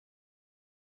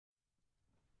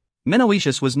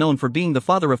Menoetius was known for being the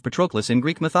father of Patroclus in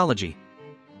Greek mythology.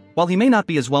 While he may not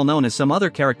be as well known as some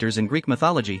other characters in Greek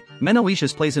mythology,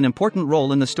 Menoetius plays an important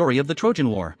role in the story of the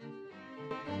Trojan War.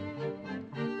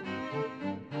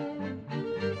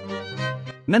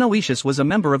 Menoetius was a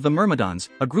member of the Myrmidons,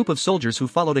 a group of soldiers who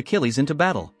followed Achilles into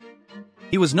battle.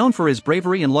 He was known for his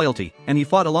bravery and loyalty, and he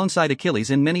fought alongside Achilles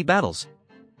in many battles.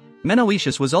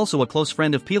 Menoetius was also a close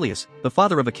friend of Peleus, the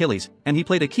father of Achilles, and he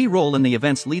played a key role in the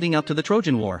events leading up to the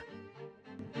Trojan War.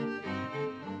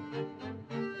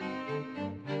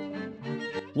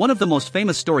 One of the most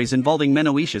famous stories involving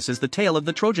Menoetius is the tale of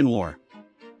the Trojan War.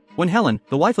 When Helen,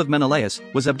 the wife of Menelaus,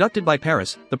 was abducted by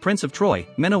Paris, the prince of Troy,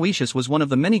 Menoetius was one of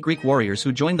the many Greek warriors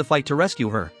who joined the fight to rescue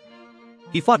her.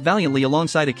 He fought valiantly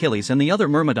alongside Achilles and the other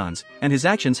Myrmidons, and his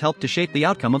actions helped to shape the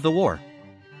outcome of the war.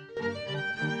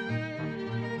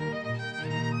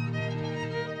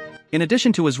 In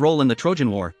addition to his role in the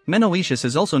Trojan War, Menoetius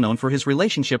is also known for his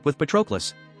relationship with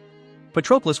Patroclus.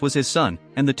 Patroclus was his son,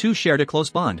 and the two shared a close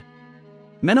bond.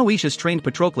 Menoetius trained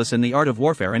Patroclus in the art of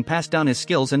warfare and passed down his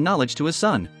skills and knowledge to his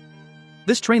son.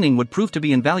 This training would prove to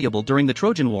be invaluable during the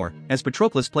Trojan War, as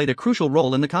Patroclus played a crucial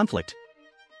role in the conflict.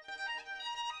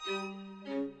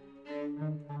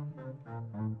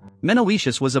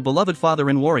 Menoetius was a beloved father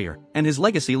and warrior, and his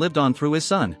legacy lived on through his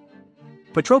son.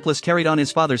 Patroclus carried on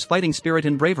his father's fighting spirit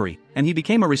and bravery, and he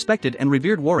became a respected and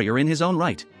revered warrior in his own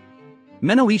right.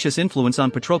 Menoetius' influence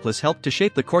on Patroclus helped to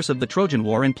shape the course of the Trojan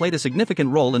War and played a significant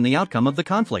role in the outcome of the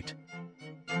conflict.